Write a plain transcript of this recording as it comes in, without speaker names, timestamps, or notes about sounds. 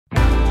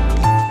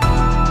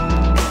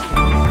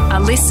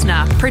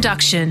listener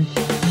production.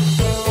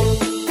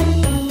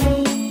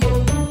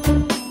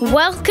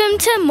 Welcome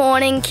to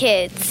Morning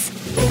Kids.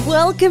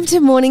 Welcome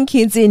to Morning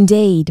Kids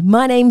indeed.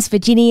 My name's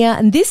Virginia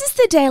and this is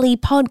the daily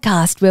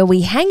podcast where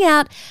we hang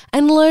out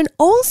and learn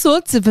all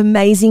sorts of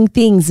amazing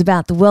things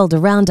about the world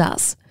around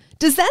us.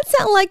 Does that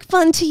sound like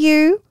fun to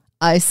you?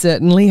 I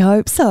certainly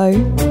hope so.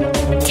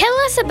 Tell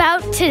us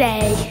about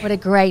today. What a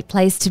great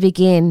place to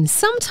begin.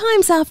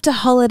 Sometimes after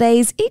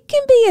holidays, it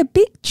can be a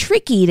bit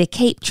tricky to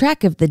keep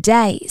track of the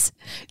days.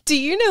 Do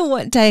you know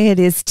what day it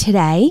is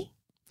today?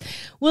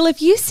 Well,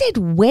 if you said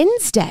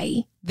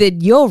Wednesday,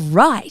 then you're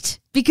right,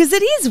 because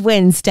it is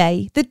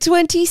Wednesday, the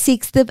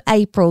 26th of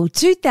April,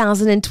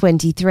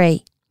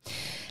 2023.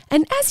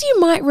 And as you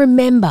might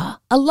remember,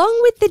 along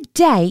with the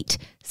date,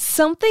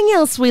 something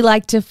else we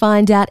like to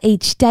find out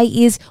each day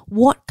is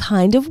what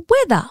kind of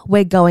weather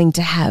we're going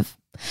to have.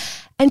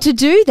 And to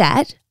do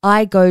that,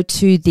 I go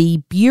to the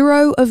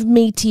Bureau of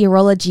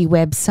Meteorology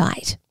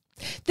website.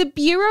 The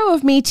Bureau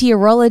of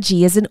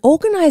Meteorology is an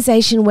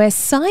organisation where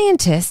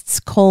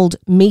scientists called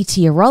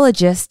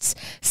meteorologists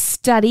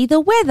study the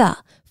weather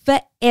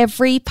for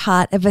every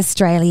part of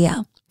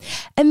Australia.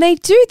 And they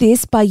do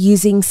this by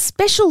using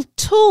special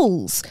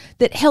tools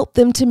that help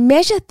them to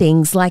measure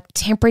things like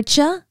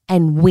temperature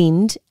and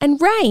wind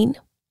and rain.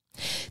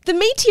 The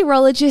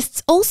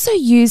meteorologists also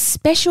use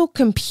special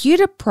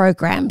computer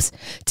programs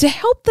to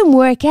help them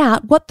work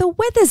out what the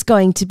weather's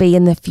going to be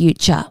in the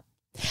future.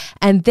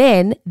 And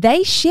then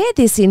they share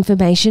this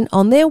information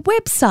on their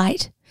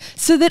website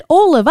so that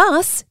all of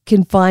us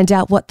can find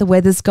out what the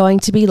weather's going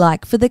to be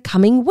like for the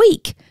coming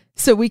week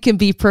so we can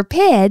be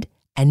prepared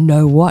and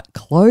know what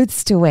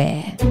clothes to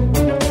wear.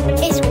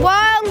 It's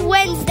Wild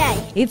Wednesday.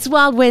 It's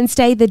Wild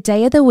Wednesday, the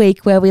day of the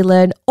week where we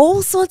learn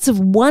all sorts of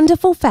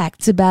wonderful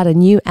facts about a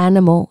new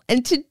animal.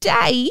 And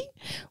today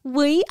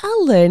we are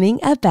learning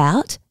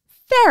about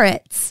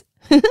ferrets.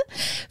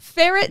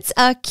 Ferrets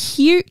are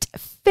cute,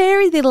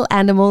 fairy little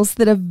animals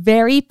that are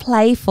very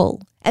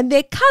playful, and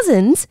they're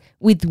cousins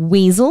with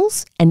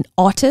weasels and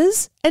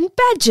otters and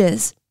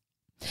badgers.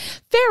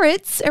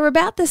 Ferrets are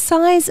about the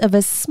size of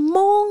a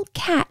small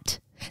cat.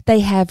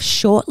 They have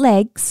short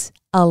legs,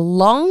 a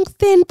long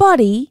thin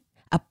body,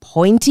 a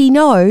pointy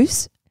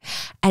nose,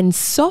 and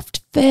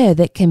soft fur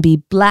that can be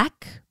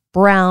black,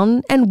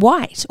 brown, and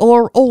white,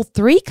 or all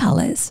three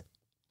colours.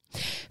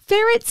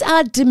 Ferrets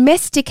are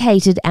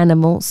domesticated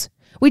animals,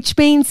 which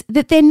means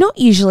that they're not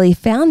usually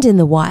found in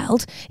the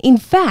wild. In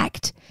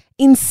fact,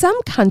 in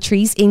some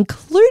countries,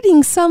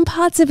 including some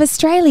parts of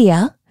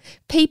Australia,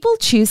 people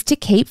choose to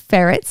keep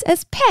ferrets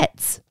as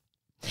pets.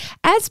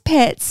 As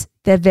pets,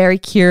 they're very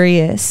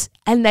curious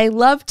and they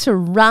love to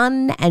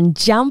run and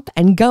jump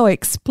and go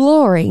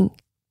exploring.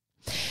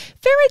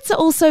 Ferrets are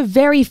also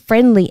very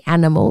friendly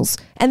animals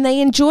and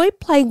they enjoy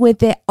playing with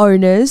their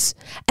owners,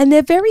 and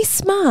they're very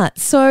smart,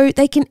 so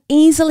they can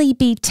easily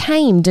be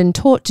tamed and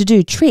taught to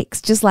do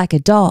tricks just like a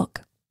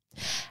dog.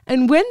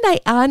 And when they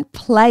aren't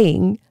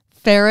playing,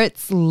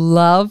 ferrets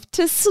love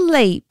to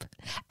sleep,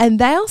 and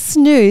they'll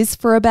snooze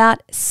for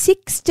about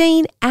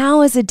 16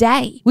 hours a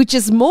day, which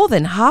is more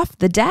than half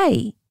the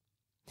day.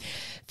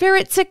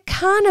 Ferrets are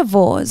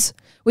carnivores,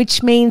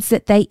 which means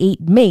that they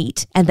eat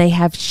meat and they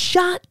have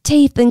sharp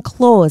teeth and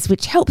claws,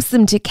 which helps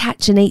them to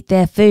catch and eat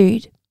their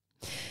food.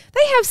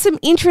 They have some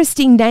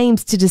interesting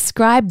names to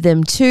describe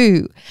them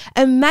too.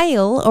 A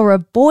male or a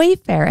boy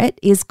ferret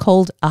is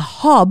called a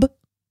hob,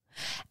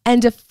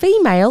 and a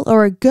female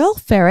or a girl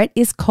ferret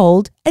is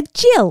called a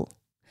gill,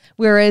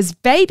 whereas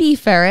baby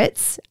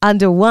ferrets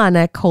under one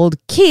are called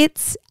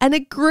kits, and a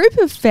group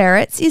of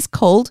ferrets is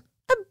called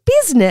a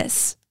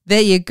business.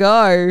 There you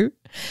go.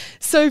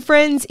 So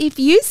friends, if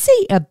you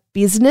see a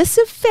business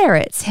of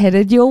ferrets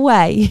headed your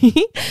way,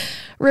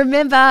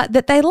 remember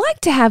that they like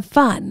to have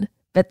fun,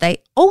 but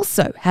they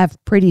also have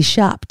pretty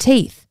sharp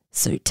teeth,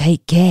 so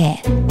take care.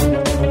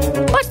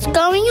 What's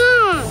going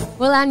on?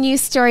 Well, our news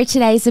story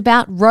today is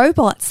about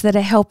robots that are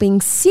helping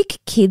sick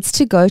kids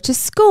to go to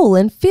school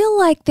and feel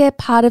like they're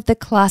part of the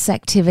class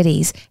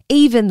activities,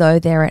 even though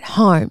they're at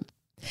home.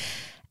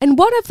 And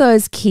one of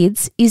those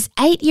kids is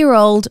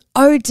 8-year-old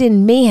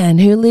Odin Meehan,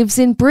 who lives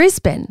in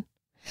Brisbane.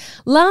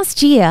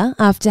 Last year,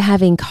 after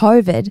having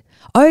COVID,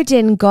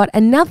 Odin got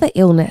another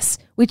illness,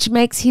 which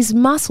makes his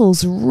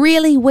muscles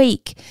really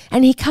weak,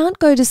 and he can't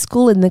go to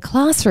school in the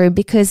classroom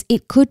because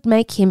it could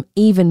make him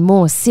even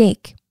more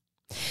sick.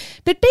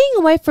 But being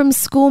away from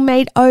school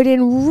made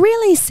Odin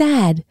really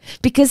sad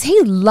because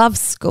he loves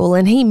school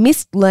and he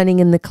missed learning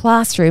in the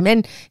classroom,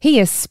 and he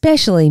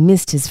especially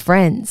missed his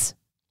friends.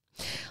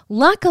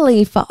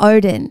 Luckily for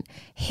Odin,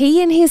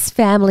 he and his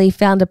family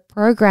found a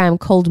program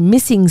called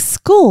Missing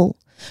School,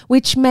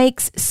 which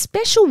makes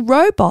special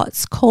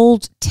robots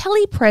called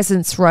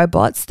telepresence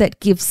robots that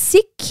give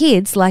sick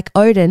kids like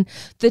Odin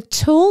the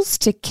tools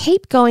to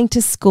keep going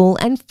to school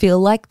and feel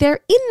like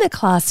they're in the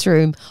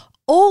classroom,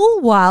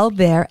 all while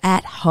they're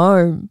at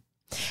home.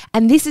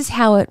 And this is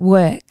how it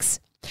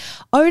works.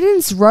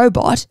 Odin's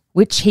robot,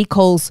 which he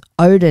calls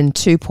Odin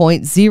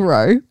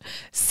 2.0,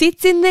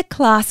 sits in the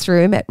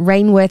classroom at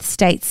Rainworth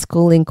State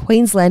School in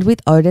Queensland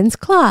with Odin's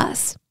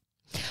class.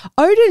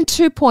 Odin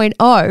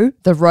 2.0,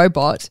 the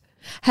robot,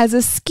 has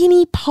a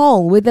skinny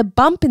pole with a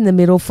bump in the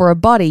middle for a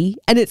body,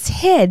 and its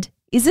head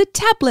is a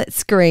tablet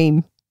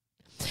screen.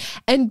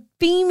 And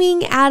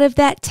beaming out of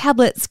that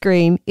tablet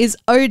screen is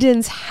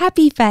Odin's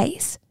happy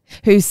face,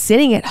 who's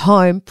sitting at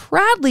home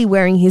proudly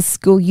wearing his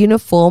school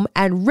uniform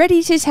and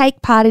ready to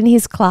take part in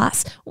his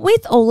class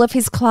with all of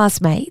his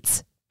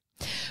classmates.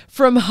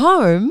 From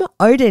home,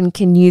 Odin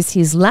can use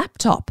his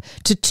laptop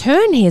to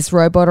turn his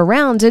robot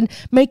around and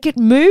make it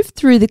move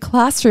through the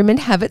classroom and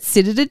have it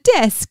sit at a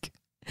desk.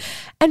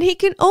 And he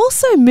can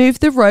also move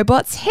the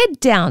robot's head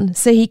down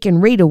so he can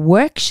read a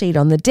worksheet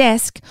on the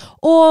desk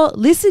or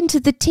listen to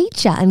the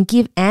teacher and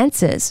give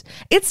answers.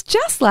 It's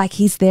just like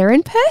he's there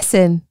in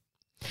person.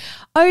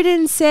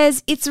 Odin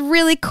says it's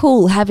really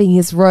cool having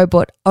his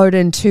robot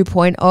Odin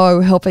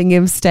 2.0 helping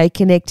him stay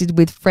connected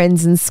with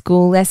friends and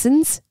school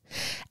lessons.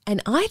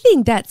 And I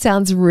think that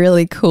sounds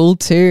really cool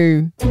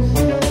too.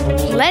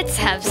 Let's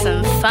have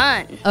some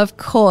fun. Of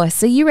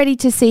course. Are you ready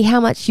to see how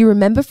much you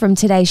remember from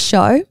today's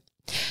show?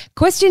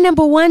 Question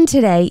number 1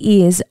 today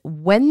is,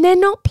 when they're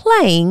not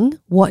playing,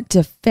 what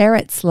do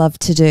ferrets love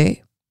to do?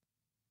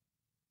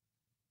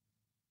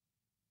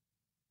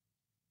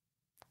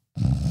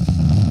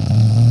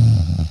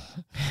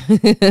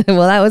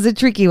 Well, that was a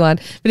tricky one.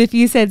 But if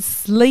you said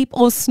sleep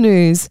or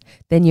snooze,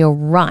 then you're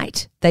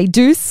right. They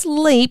do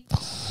sleep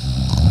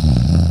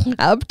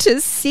up to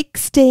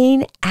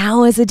 16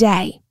 hours a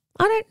day.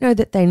 I don't know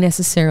that they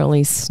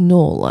necessarily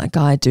snore like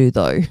I do,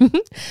 though.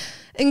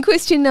 And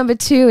question number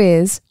 2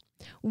 is,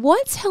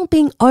 what's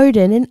helping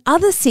Odin and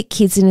other sick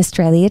kids in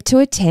Australia to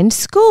attend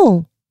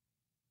school?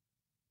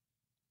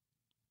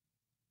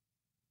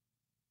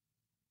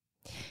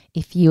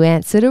 If you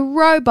answered a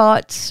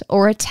robot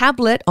or a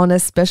tablet on a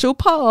special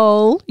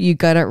poll, you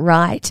got it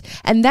right.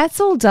 And that's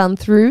all done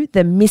through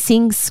the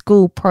Missing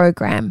School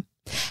program.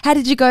 How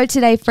did you go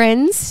today,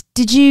 friends?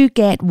 Did you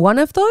get one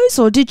of those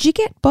or did you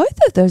get both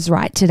of those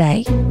right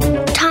today?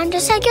 Time to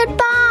say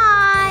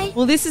goodbye.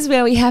 Well, this is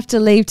where we have to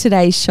leave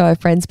today's show,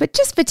 friends, but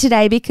just for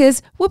today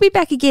because we'll be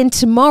back again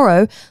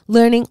tomorrow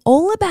learning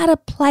all about a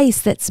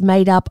place that's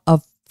made up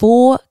of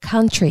 4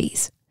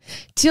 countries.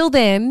 Till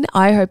then,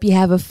 I hope you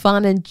have a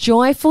fun and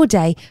joyful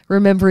day,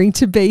 remembering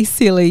to be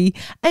silly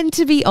and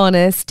to be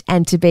honest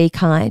and to be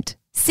kind.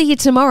 See you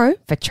tomorrow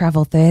for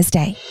Travel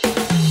Thursday.